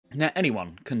Now,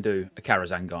 anyone can do a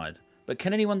Karazhan guide, but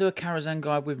can anyone do a Karazhan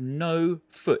guide with no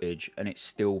footage and it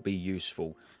still be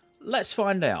useful? Let's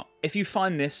find out. If you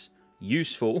find this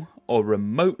useful or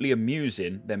remotely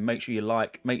amusing, then make sure you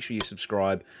like, make sure you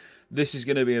subscribe. This is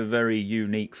going to be a very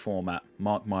unique format,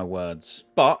 mark my words.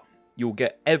 But you'll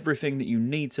get everything that you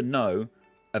need to know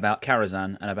about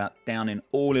Karazhan and about downing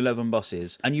all 11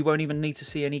 bosses, and you won't even need to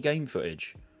see any game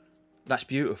footage. That's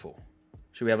beautiful.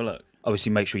 Should we have a look?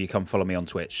 Obviously, make sure you come follow me on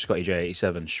Twitch,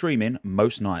 Scottejaye87, streaming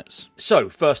most nights. So,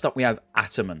 first up we have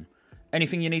Attumen.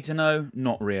 Anything you need to know?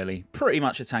 Not really. Pretty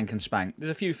much a tank and spank. There's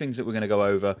a few things that we're going to go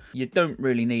over. You don't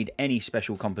really need any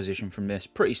special composition from this.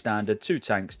 Pretty standard. 2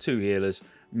 tanks, 2 healers,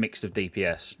 mixed of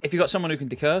DPS. If you've got someone who can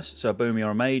decurse, so a boomy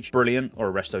or a mage, brilliant. Or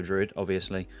a resto druid,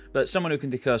 obviously. But someone who can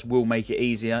decurse will make it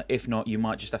easier. If not, you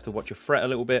might just have to watch your threat a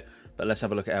little bit. But let's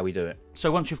have a look at how we do it. So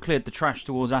once you've cleared the trash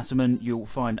towards Attumen, you'll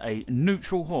find a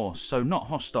neutral horse, so not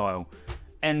hostile.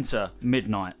 Enter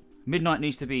Midnight. Midnight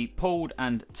needs to be pulled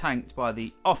and tanked by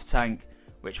the off-tank,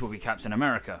 which will be Captain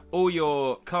America. All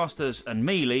your casters and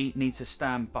melee need to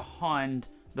stand behind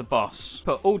the boss.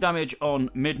 Put all damage on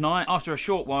Midnight. After a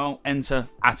short while, enter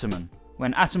Attumen.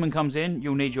 When Attumen comes in,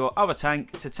 you'll need your other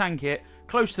tank to tank it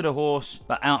close to the horse,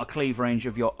 but out of cleave range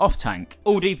of your off-tank.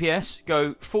 All DPS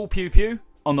go full pew-pew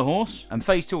on the horse, and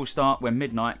phase 2 will start when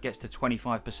Midnight gets to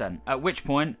 25%. At which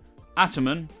point,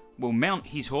 Attumen will mount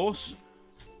his horse,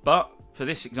 but for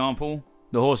this example,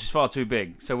 the horse is far too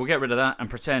big. So we'll get rid of that and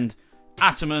pretend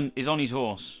Attumen is on his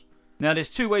horse. Now there's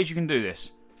 2 ways you can do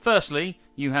this. Firstly,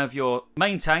 you have your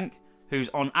main tank who's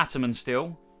on Attumen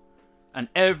still, and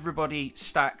everybody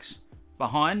stacks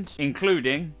behind,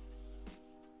 including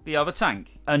the other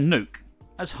tank, and nuke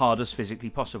as hard as physically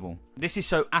possible. This is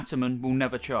so Attumen will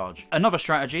never charge. Another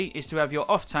strategy is to have your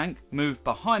off tank move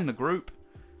behind the group,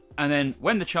 and then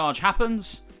when the charge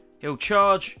happens, he'll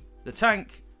charge the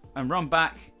tank and run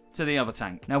back to the other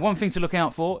tank. Now, one thing to look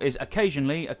out for is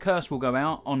occasionally a curse will go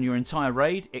out on your entire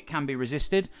raid. It can be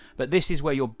resisted, but this is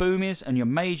where your boomies and your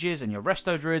mages and your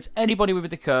resto druids, anybody with a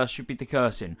decurse should be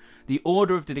decursing. The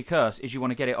order of the decurse is you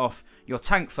want to get it off your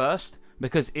tank first,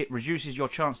 because it reduces your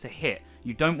chance to hit.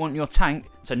 You don't want your tank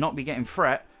to not be getting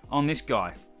threat on this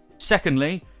guy.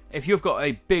 Secondly, if you've got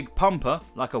a big pumper,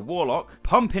 like a warlock,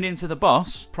 pumping into the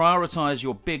boss, prioritise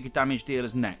your big damage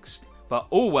dealers next. But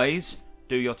always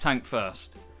do your tank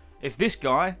first. If this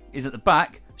guy is at the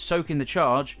back, soaking the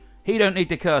charge, he don't need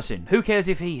decursing. Who cares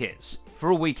if he hits?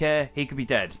 For all we care, he could be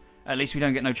dead. At least we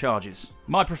don't get no charges.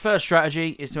 My preferred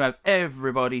strategy is to have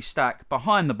everybody stack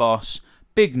behind the boss,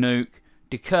 big nuke,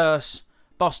 decurse,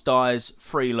 boss dies,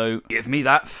 free loot. Give me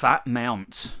that fat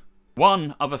mount.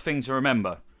 One other thing to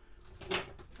remember.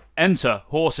 Enter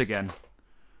horse again.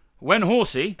 When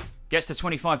horsey gets to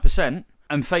 25%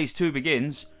 and phase 2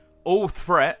 begins, all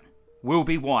threat will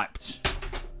be wiped.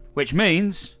 Which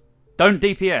means, don't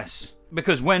DPS.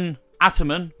 Because when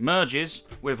Attumen merges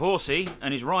with horsey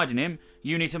and is riding him,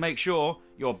 you need to make sure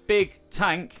your big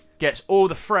tank gets all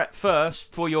the threat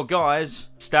first for your guys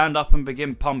stand up and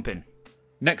begin pumping.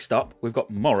 Next up, we've got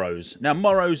Moroes. Now,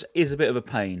 Moroes is a bit of a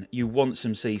pain. You want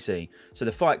some CC. So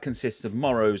the fight consists of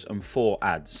Moroes and 4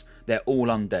 adds. They're all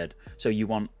undead. So you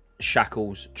want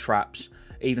shackles, traps,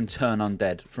 even turn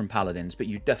undead from paladins. But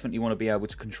you definitely want to be able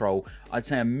to control, I'd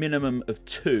say, a minimum of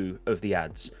 2 of the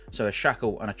adds. So a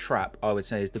shackle and a trap, I would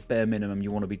say, is the bare minimum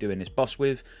you want to be doing this boss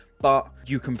with. But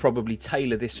you can probably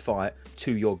tailor this fight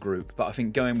to your group. But I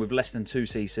think going with less than 2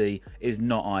 CC is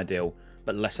not ideal.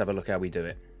 But let's have a look how we do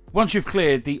it. Once you've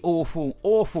cleared the awful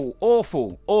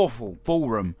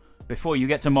ballroom before you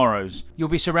get to Moroes, you'll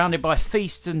be surrounded by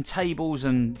feasts and tables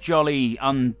and jolly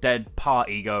undead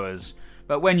party goers.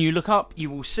 But when you look up, you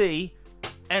will see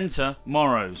enter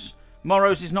Moroes.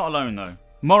 Moroes is not alone though.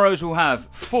 Moroes will have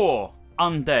 4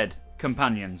 undead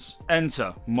companions.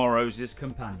 Enter Moroes'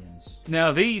 companions.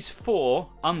 Now these 4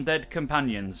 undead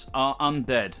companions are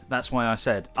undead. That's why I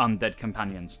said undead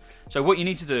companions. So what you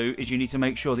need to do is you need to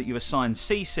make sure that you assign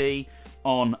CC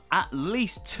on at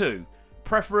least 2,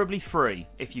 preferably 3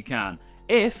 if you can.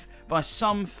 If by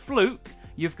some fluke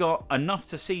you've got enough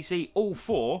to CC all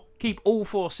 4, keep all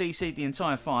 4 CC'd the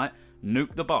entire fight,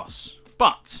 nuke the boss.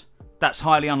 But that's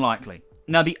highly unlikely.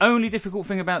 Now, the only difficult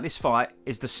thing about this fight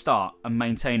is the start and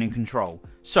maintaining control.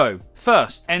 So,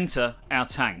 first, enter our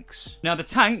tanks. Now, the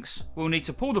tanks will need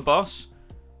to pull the boss,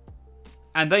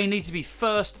 and they need to be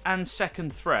first and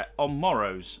second threat on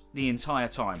Moroes the entire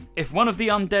time. If one of the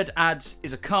undead adds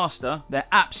is a caster, they're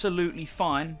absolutely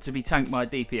fine to be tanked by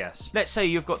DPS. Let's say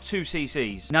you've got 2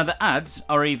 CCs. Now, the adds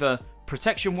are either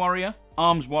Protection Warrior,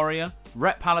 Arms Warrior,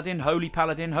 Rep Paladin,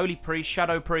 Holy Priest,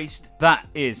 Shadow Priest. That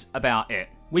is about it.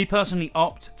 We personally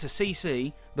opt to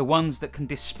CC the ones that can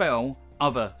dispel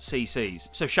other CCs.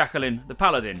 So shackling the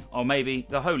Paladin, or maybe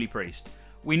the Holy Priest.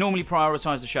 We normally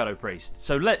prioritise the Shadow Priest.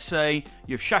 So let's say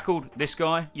you've shackled this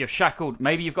guy,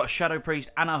 maybe you've got a Shadow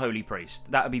Priest and a Holy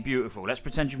Priest. That would be beautiful. Let's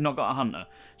pretend you've not got a Hunter.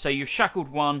 So you've shackled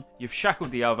one, you've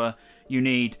shackled the other. You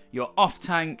need your off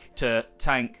tank to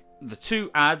tank the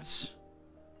 2 adds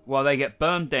while they get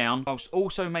burned down, whilst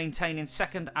also maintaining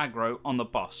second aggro on the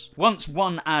boss. Once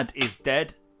one add is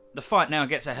dead, the fight now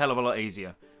gets a hell of a lot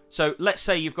easier. So let's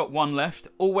say you've got 1 left.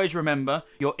 Always remember,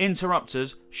 your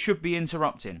interrupters should be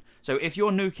interrupting. So if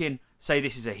you're nuking, say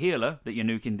this is a healer that you're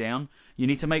nuking down, you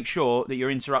need to make sure that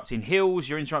you're interrupting heals,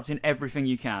 you're interrupting everything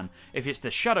you can. If it's the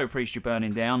Shadow Priest you're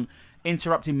burning down,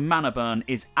 interrupting mana burn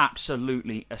is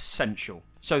absolutely essential.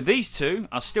 So these 2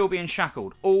 are still being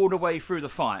shackled all the way through the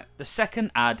fight. The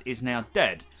second add is now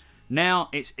dead. Now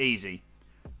it's easy.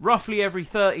 Roughly every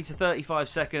 30 to 35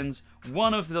 seconds,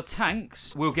 one of the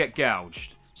tanks will get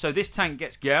gouged. So this tank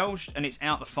gets gouged and it's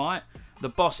out the fight. The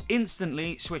boss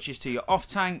instantly switches to your off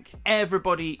tank.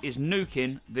 Everybody is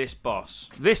nuking this boss.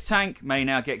 This tank may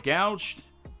now get gouged,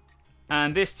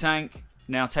 and this tank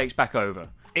now takes back over.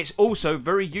 It's also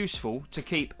very useful to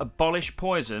keep Abolish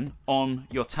Poison on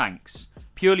your tanks,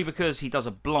 purely because he does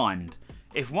a blind.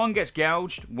 If one gets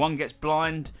gouged, one gets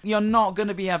blind, you're not going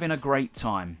to be having a great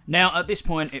time. Now, at this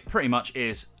point, it pretty much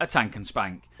is a tank and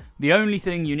spank. The only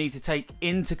thing you need to take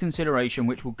into consideration,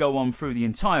 which will go on through the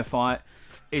entire fight,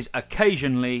 is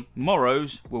occasionally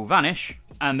Moroes will vanish,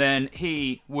 and then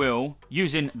he will,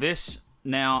 using this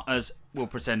now as, we'll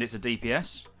pretend it's a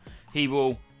DPS, he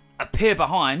will appear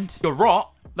behind,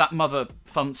 garrot that mother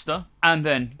funster, and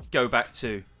then go back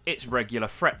to its regular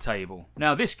threat table.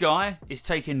 Now this guy is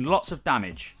taking lots of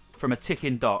damage from a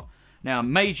ticking dot. Now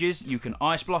mages, you can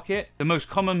ice block it. The most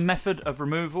common method of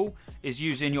removal is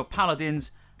using your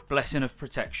Paladin's Blessing of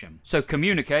Protection. So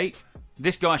communicate.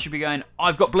 This guy should be going,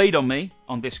 I've got bleed on me,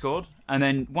 on Discord, and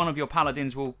then one of your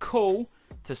Paladins will call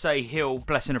to say heal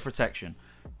Blessing of Protection.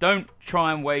 Don't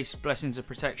try and waste Blessings of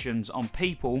Protections on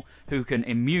people who can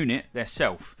immune it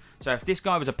theirself. So if this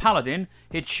guy was a Paladin,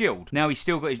 he'd shield. Now he's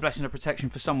still got his Blessing of Protection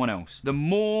for someone else. The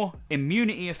more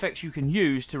immunity effects you can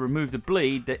use to remove the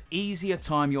bleed, the easier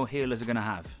time your healers are going to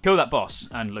have. Kill that boss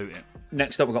and loot it.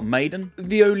 Next up, we've got Maiden.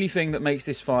 The only thing that makes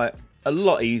this fight a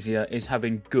lot easier is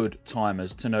having good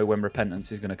timers to know when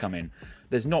Repentance is going to come in.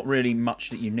 There's not really much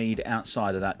that you need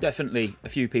outside of that. Definitely a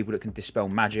few people that can dispel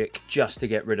magic just to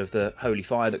get rid of the holy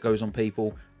fire that goes on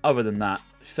people. Other than that,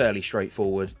 fairly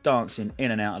straightforward, dancing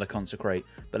in and out of the Consecrate,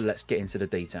 but let's get into the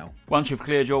detail. Once you've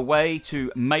cleared your way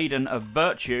to Maiden of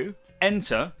Virtue,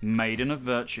 enter Maiden of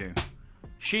Virtue.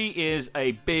 She is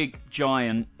a big,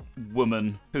 giant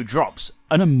woman who drops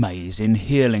an amazing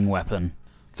healing weapon.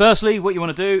 Firstly, what you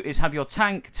want to do is have your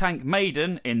tank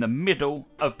Maiden in the middle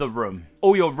of the room.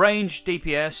 All your ranged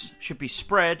DPS should be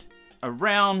spread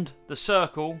around the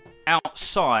circle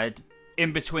outside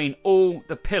in between all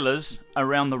the pillars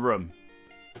around the room.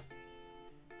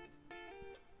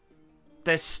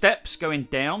 There's steps going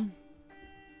down.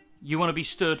 You want to be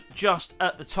stood just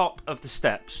at the top of the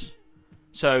steps.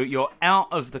 So you're out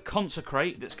of the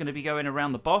Consecrate that's going to be going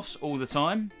around the boss all the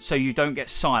time, so you don't get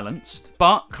silenced,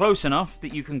 but close enough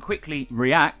that you can quickly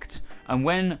react. And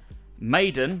when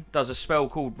Maiden does a spell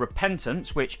called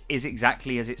Repentance, which is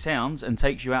exactly as it sounds and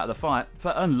takes you out of the fight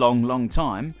for a long, long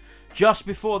time, just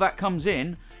before that comes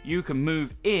in, you can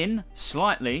move in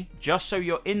slightly, just so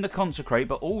you're in the Consecrate,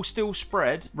 but all still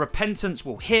spread. Repentance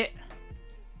will hit,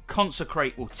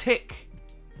 Consecrate will tick,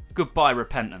 goodbye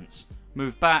Repentance.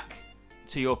 Move back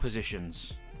to your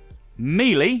positions.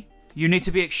 Melee, you need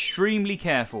to be extremely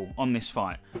careful on this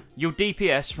fight. You'll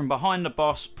DPS from behind the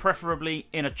boss, preferably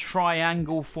in a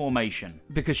triangle formation,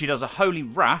 because she does a Holy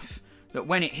Wrath that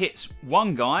when it hits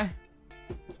one guy,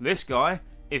 this guy,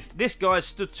 if this guy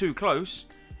stood too close,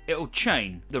 it'll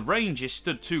chain. The range is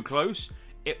stood too close,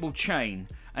 it will chain,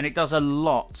 and it does a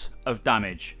lot of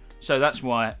damage. So that's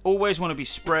why always want to be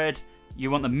spread. You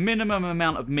want the minimum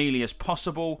amount of melee as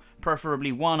possible,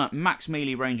 preferably one at max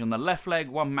melee range on the left leg,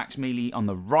 one max melee on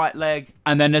the right leg,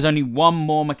 and then there's only one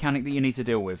more mechanic that you need to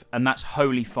deal with, and that's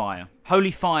Holy Fire.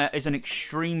 Holy Fire is an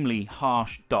extremely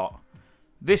harsh dot.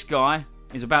 This guy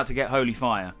is about to get Holy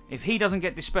Fire. If he doesn't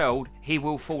get dispelled, he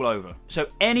will fall over. So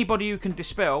anybody who can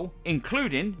dispel,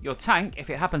 including your tank, if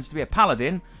it happens to be a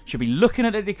Paladin, should be looking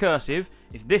at the decursive.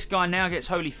 If this guy now gets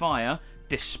Holy Fire,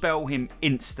 dispel him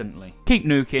instantly. Keep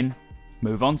nuking.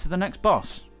 Move on to the next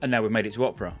boss. And now we've made it to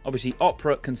Opera. Obviously,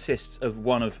 Opera consists of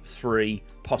one of three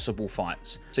possible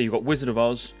fights. So you've got Wizard of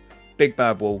Oz, Big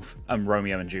Bad Wolf, and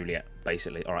Romeo and Juliet,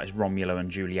 basically. Alright, it's Romulo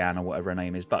and Julianne or whatever her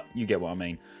name is, but you get what I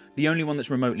mean. The only one that's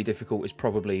remotely difficult is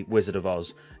probably Wizard of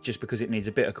Oz, just because it needs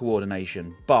a bit of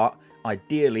coordination. But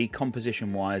ideally,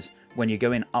 composition-wise, when you're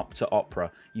going up to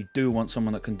Opera, you do want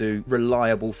someone that can do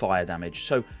reliable fire damage.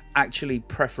 So actually,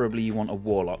 preferably, you want a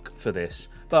Warlock for this.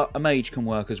 But a Mage can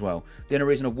work as well. The only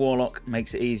reason a Warlock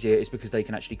makes it easier is because they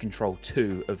can actually control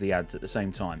 2 of the adds at the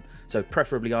same time. So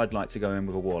preferably, I'd like to go in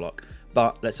with a Warlock.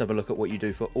 But let's have a look at what you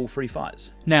do for all 3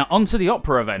 fights. Now, onto the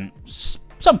Opera event.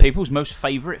 Some people's most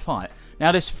favourite fight.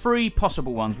 Now, there's 3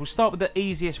 possible ones. We'll start with the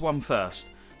easiest one first.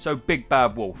 So, Big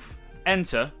Bad Wolf.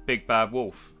 Enter Big Bad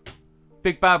Wolf.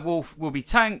 Big Bad Wolf will be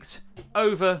tanked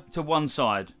over to one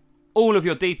side. All of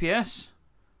your DPS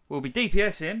will be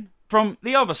DPSing from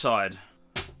the other side.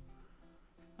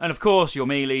 And of course, your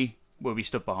melee will be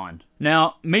stood behind.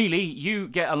 Now, melee, you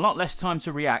get a lot less time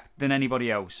to react than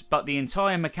anybody else. But the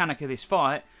entire mechanic of this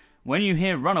fight, when you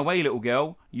hear run away little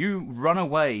girl, you run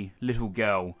away little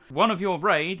girl. One of your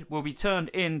raid will be turned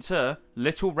into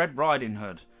Little Red Riding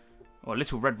Hood. Or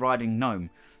Little Red Riding Gnome.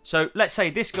 So let's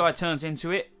say this guy turns into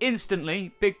it.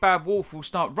 Instantly, Big Bad Wolf will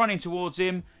start running towards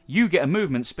him. You get a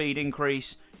movement speed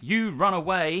increase. You run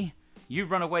away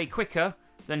quicker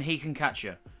than he can catch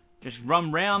you. Just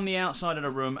run round the outside of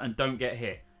the room and don't get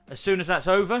hit. As soon as that's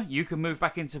over, you can move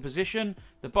back into position.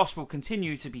 The boss will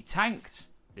continue to be tanked.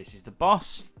 This is the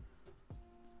boss.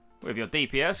 With your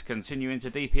DPS, continue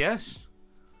into DPS.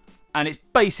 And it's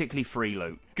basically free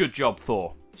loot. Good job,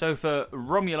 Thor. So for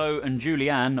Romulo and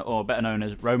Julianne, or better known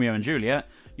as Romeo and Juliet,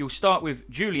 you'll start with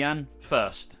Julianne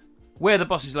first. Where the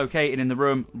boss is located in the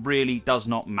room really does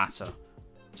not matter.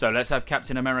 So let's have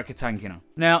Captain America tanking her.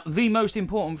 Now, the most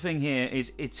important thing here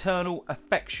is Eternal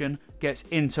Affection gets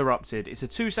interrupted. It's a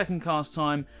 2-second cast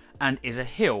time and is a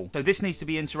heal. So this needs to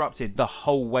be interrupted the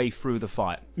whole way through the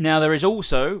fight. Now, there is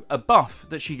also a buff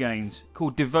that she gains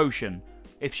called Devotion.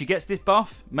 If she gets this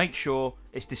buff, make sure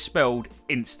it's dispelled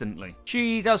instantly.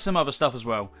 She does some other stuff as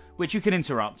well, which you can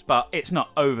interrupt, but it's not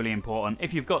overly important.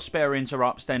 If you've got spare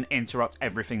interrupts, then interrupt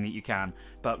everything that you can.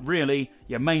 But really,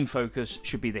 your main focus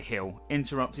should be the heal,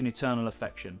 interrupting Eternal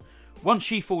Affection. Once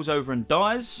she falls over and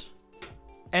dies,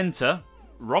 enter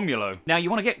Romulo. Now,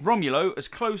 you want to get Romulo as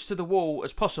close to the wall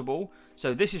as possible.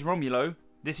 So this is Romulo,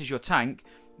 this is your tank.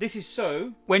 This is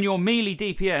so, when your melee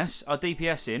DPS are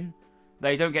DPSing,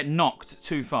 they don't get knocked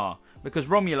too far, because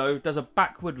Romulo does a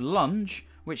backward lunge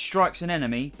which strikes an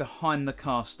enemy behind the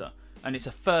caster, and it's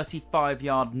a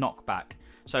 35-yard knockback.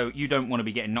 So you don't want to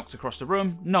be getting knocked across the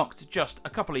room. Knocked just a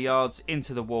couple of yards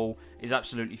into the wall is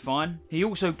absolutely fine. He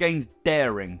also gains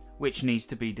Daring, which needs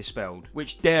to be dispelled,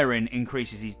 which Daring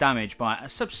increases his damage by a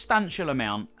substantial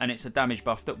amount, and it's a damage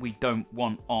buff that we don't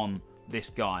want on this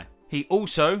guy. He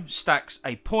also stacks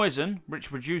a poison,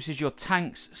 which reduces your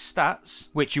tank's stats,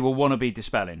 which you will want to be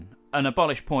dispelling. An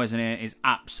Abolish Poison here is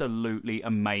absolutely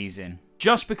amazing.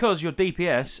 Just because your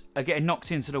DPS are getting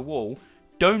knocked into the wall,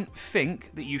 don't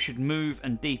think that you should move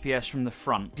and DPS from the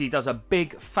front. He does a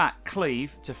big fat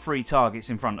cleave to 3 targets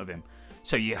in front of him.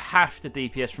 So you have to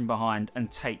DPS from behind and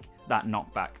take that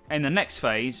knockback. In the next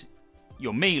phase,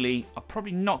 your melee are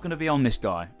probably not going to be on this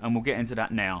guy, and we'll get into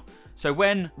that now. So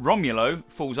when Romulo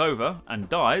falls over and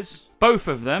dies, both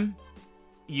of them,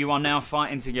 you are now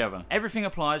fighting together. Everything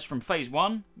applies from phase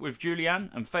 1 with Julianne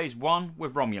and phase 1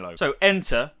 with Romulo. So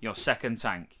enter your second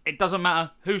tank. It doesn't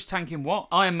matter who's tanking what.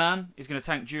 Iron Man is going to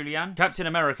tank Julianne. Captain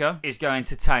America is going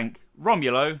to tank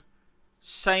Romulo.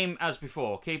 Same as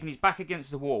before, keeping his back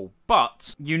against the wall.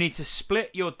 But you need to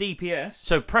split your DPS.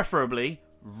 So preferably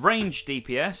range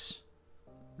DPS.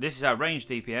 This is our range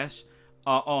DPS.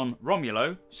 Are on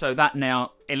Romulo, so that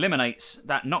now eliminates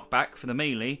that knockback for the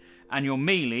melee, and your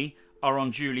melee are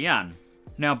on Julianne.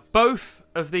 Now, both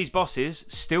of these bosses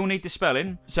still need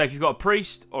dispelling, so if you've got a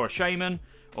priest or a shaman,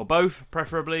 or both,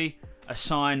 preferably,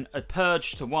 assign a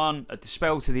purge to one, a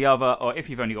dispel to the other, or if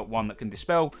you've only got one that can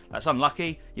dispel, that's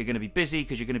unlucky. You're going to be busy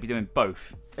because you're going to be doing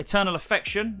both. Eternal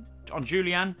Affection on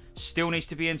Julianne still needs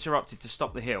to be interrupted to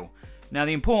stop the heal. Now,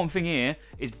 the important thing here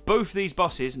is both these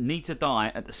bosses need to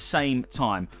die at the same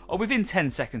time, or within 10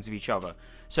 seconds of each other.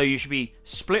 So you should be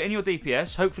splitting your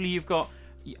DPS. Hopefully you've got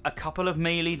a couple of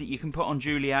melee that you can put on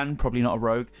Julianne, probably not a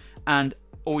rogue, and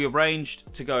all your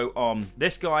ranged to go on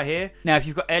this guy here. Now, if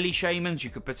you've got Ellie Shamans, you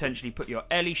could potentially put your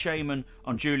Ellie Shaman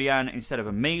on Julianne instead of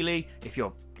a melee, if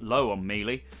you're low on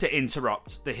melee, to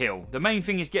interrupt the heal. The main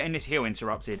thing is getting this heal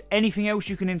interrupted. Anything else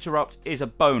you can interrupt is a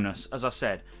bonus, as I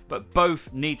said, but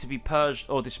both need to be purged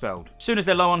or dispelled. As soon as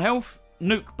they're low on health,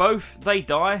 nuke both, they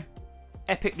die,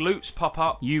 epic loots pop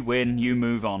up, you win, you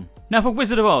move on. Now for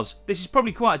Wizard of Oz, this is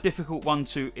probably quite a difficult one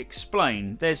to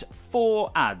explain. There's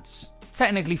 4 adds,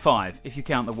 technically 5 if you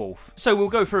count the wolf. So we'll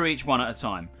go through each one at a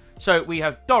time. So we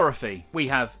have Dorothy, we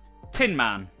have Tin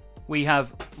Man. We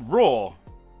have Raw,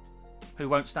 who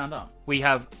won't stand up. We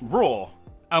have Raw.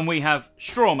 And we have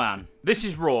Straw Man. This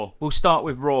is Raw. We'll start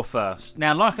with Raw first.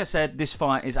 Now, like I said, this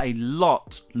fight is a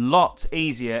lot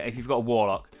easier if you've got a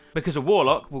Warlock. Because a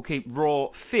Warlock will keep Raw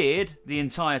feared the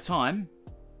entire time.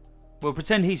 We'll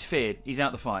pretend he's feared. He's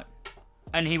out the fight.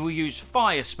 And he will use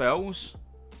fire spells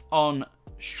on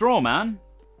Straw Man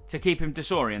to keep him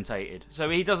disorientated. So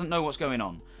he doesn't know what's going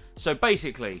on. So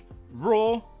basically,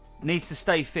 Raw needs to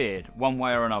stay feared one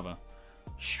way or another.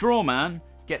 Straw Man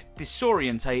gets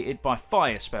disorientated by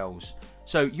fire spells.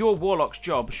 So your Warlock's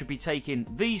job should be taking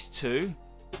these two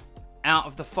out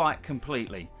of the fight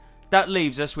completely. That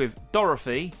leaves us with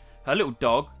Dorothy, her little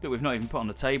dog that we've not even put on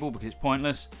the table because it's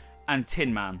pointless, and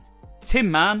Tin Man.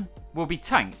 Tin Man will be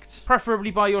tanked,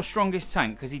 preferably by your strongest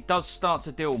tank, because he does start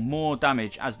to deal more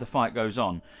damage as the fight goes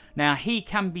on. Now, he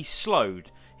can be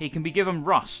slowed. He can be given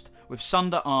rust with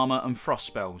Sunder Armour and Frost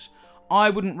spells. I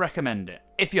wouldn't recommend it.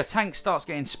 If your tank starts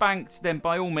getting spanked, then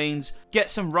by all means, get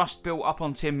some rust built up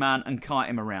on Tin Man and kite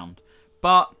him around.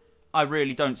 But I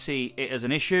really don't see it as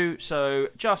an issue, so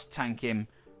just tank him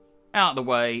out of the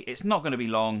way. It's not going to be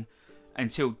long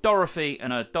until Dorothy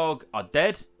and her dog are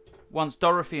dead. Once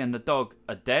Dorothy and the dog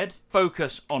are dead,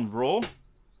 focus on Raw,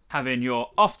 having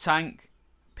your off tank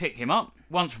pick him up.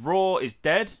 Once Raw is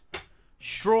dead,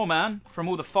 Straw Man, from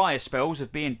all the fire spells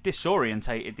of being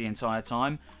disorientated the entire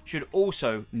time, should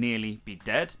also nearly be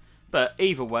dead. But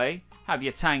either way, have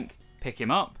your tank pick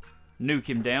him up, nuke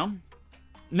him down.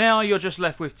 Now you're just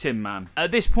left with Tin Man.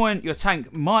 At this point, your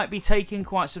tank might be taking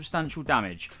quite substantial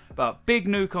damage, but big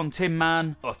nuke on Tin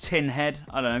Man, or Tin Head,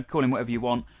 I don't know, call him whatever you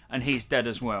want, and he's dead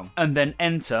as well. And then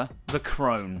enter the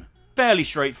Crone. Fairly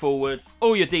straightforward.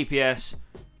 All your DPS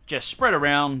just spread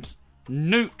around,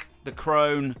 nuke the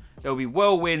Crone. There'll be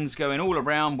whirlwinds going all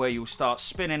around where you'll start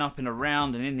spinning up and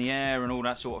around and in the air and all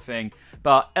that sort of thing.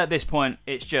 But at this point,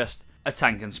 it's just a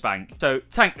tank and spank. So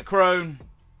tank the Crone,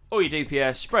 all your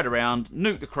DPS, spread around,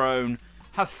 nuke the Crone,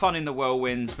 have fun in the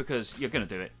whirlwinds because you're going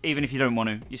to do it. Even if you don't want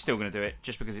to, you're still going to do it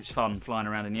just because it's fun flying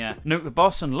around in the air. Nuke the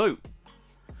boss and loot.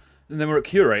 And then we're at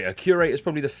Curator. Curator is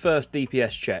probably the first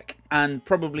DPS check, and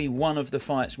probably one of the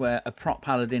fights where a prop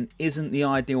Paladin isn't the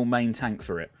ideal main tank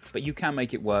for it. But you can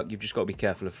make it work, you've just got to be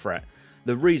careful of threat.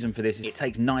 The reason for this is it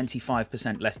takes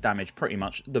 95% less damage pretty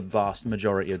much the vast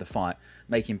majority of the fight,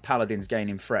 making Paladins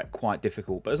gaining threat quite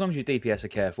difficult. But as long as your DPS are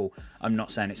careful, I'm not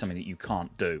saying it's something that you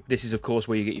can't do. This is of course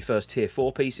where you get your first tier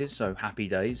 4 pieces, so happy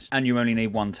days. And you only need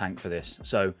one tank for this,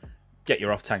 so get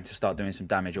your off tank to start doing some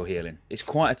damage or healing. It's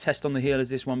quite a test on the healers,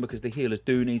 this one, because the healers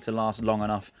do need to last long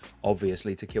enough,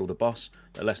 obviously, to kill the boss.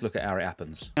 But let's look at how it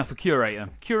happens. Now for Curator.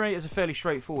 Curator is a fairly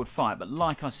straightforward fight, but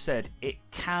like I said, it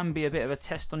can be a bit of a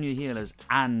test on your healers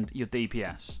and your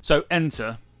DPS. So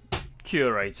enter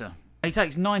Curator. He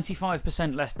takes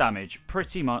 95% less damage,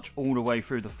 pretty much all the way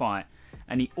through the fight.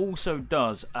 And he also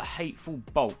does a hateful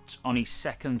bolt on his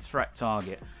second threat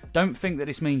target. Don't think that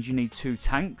this means you need 2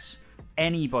 tanks.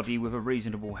 Anybody with a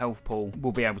reasonable health pool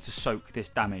will be able to soak this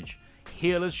damage.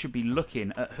 Healers should be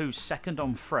looking at who's second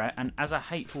on threat, and as a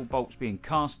hateful bolt's being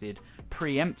casted,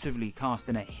 preemptively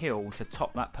casting a heal to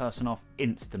top that person off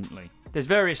instantly. There's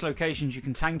various locations you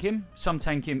can tank him. Some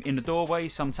tank him in the doorway,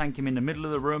 some tank him in the middle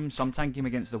of the room, some tank him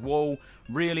against the wall.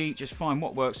 Really, just find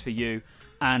what works for you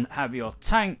and have your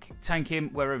tank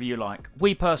him wherever you like.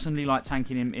 We personally like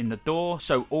tanking him in the door,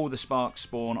 so all the sparks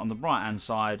spawn on the right hand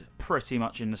side, pretty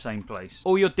much in the same place.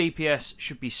 All your DPS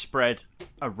should be spread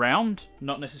around,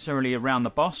 not necessarily around the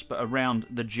boss, but around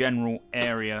the general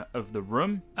area of the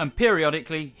room. And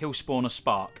periodically, he'll spawn a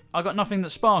spark. I got nothing that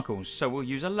sparkles, so we'll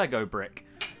use a Lego brick.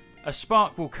 A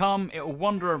spark will come, it will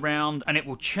wander around, and it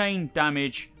will chain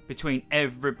damage between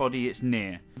everybody it's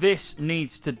near. This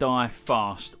needs to die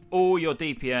fast. All your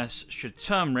DPS should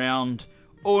turn round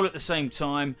all at the same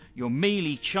time. Your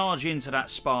melee charge into that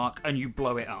spark and you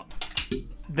blow it up.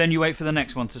 Then you wait for the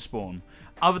next one to spawn.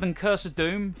 Other than Curse of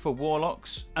Doom for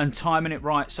Warlocks and timing it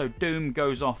right so Doom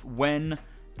goes off when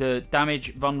the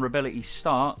damage vulnerability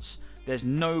starts, there's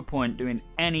no point doing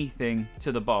anything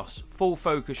to the boss. Full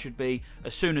focus should be,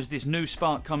 as soon as this new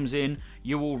spark comes in,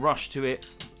 you will rush to it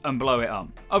and blow it up.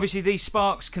 Obviously, these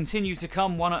sparks continue to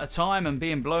come one at a time and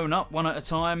being blown up one at a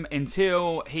time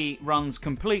until he runs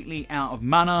completely out of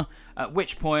mana, at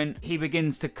which point he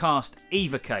begins to cast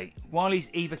Evocate. While he's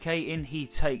evocating, he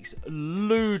takes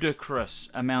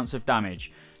ludicrous amounts of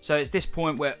damage. So it's this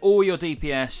point where all your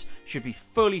DPS should be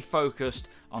fully focused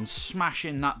on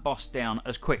smashing that boss down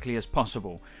as quickly as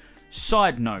possible.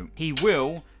 Side note, he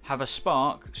will have a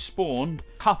spark spawned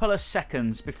a couple of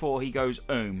seconds before he goes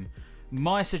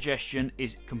My suggestion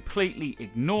is completely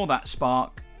ignore that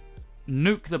spark,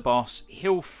 nuke the boss,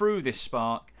 heal through this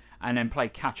spark, and then play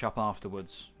catch up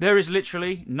afterwards. There is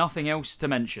literally nothing else to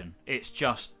mention. It's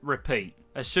just repeat.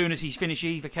 As soon as he's finished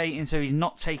evocating, so he's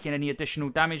not taking any additional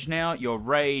damage now, your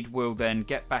raid will then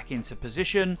get back into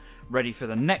position, ready for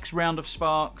the next round of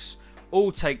sparks.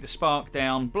 All take the spark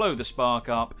down, blow the spark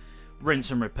up,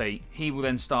 rinse and repeat. He will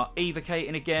then start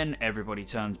evocating again, everybody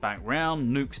turns back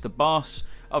round, nukes the boss.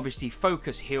 Obviously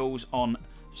focus heals on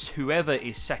whoever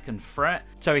is second threat.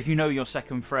 So if you know your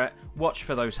second threat, watch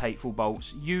for those hateful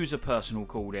bolts, use a personal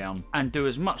cooldown, and do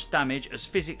as much damage as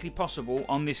physically possible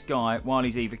on this guy while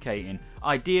he's evocating.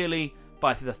 Ideally,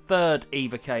 by the third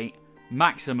evocate,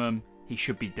 maximum, he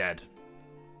should be dead.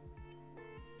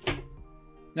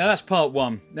 Now that's part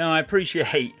one. Now I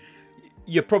appreciate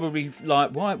you're probably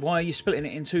like, why are you splitting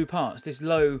it in two parts? This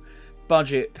low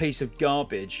budget piece of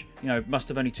garbage, you know, must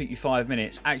have only took you 5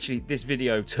 minutes. Actually, this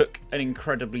video took an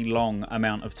incredibly long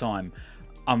amount of time.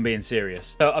 I'm being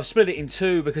serious. So I've split it in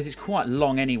two because it's quite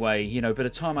long anyway. You know, by the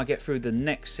time I get through the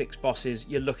next 6 bosses,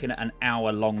 you're looking at an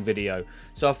hour-long video.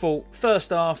 So I thought,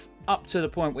 first half, up to the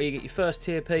point where you get your first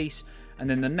tier piece, and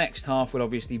then the next half will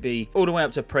obviously be all the way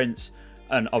up to Prince,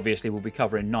 and obviously we'll be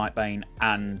covering Nightbane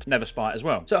and Neverspite as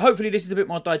well. So hopefully this is a bit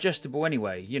more digestible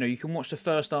anyway. You know, you can watch the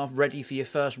first half ready for your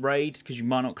first raid, because you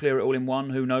might not clear it all in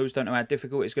one. Who knows? Don't know how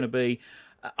difficult it's going to be.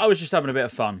 I was just having a bit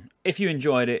of fun. If you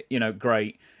enjoyed it, you know,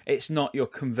 great. It's not your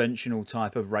conventional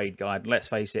type of raid guide, let's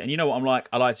face it. And you know what I'm like?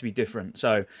 I like to be different.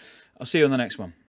 So I'll see you on the next one.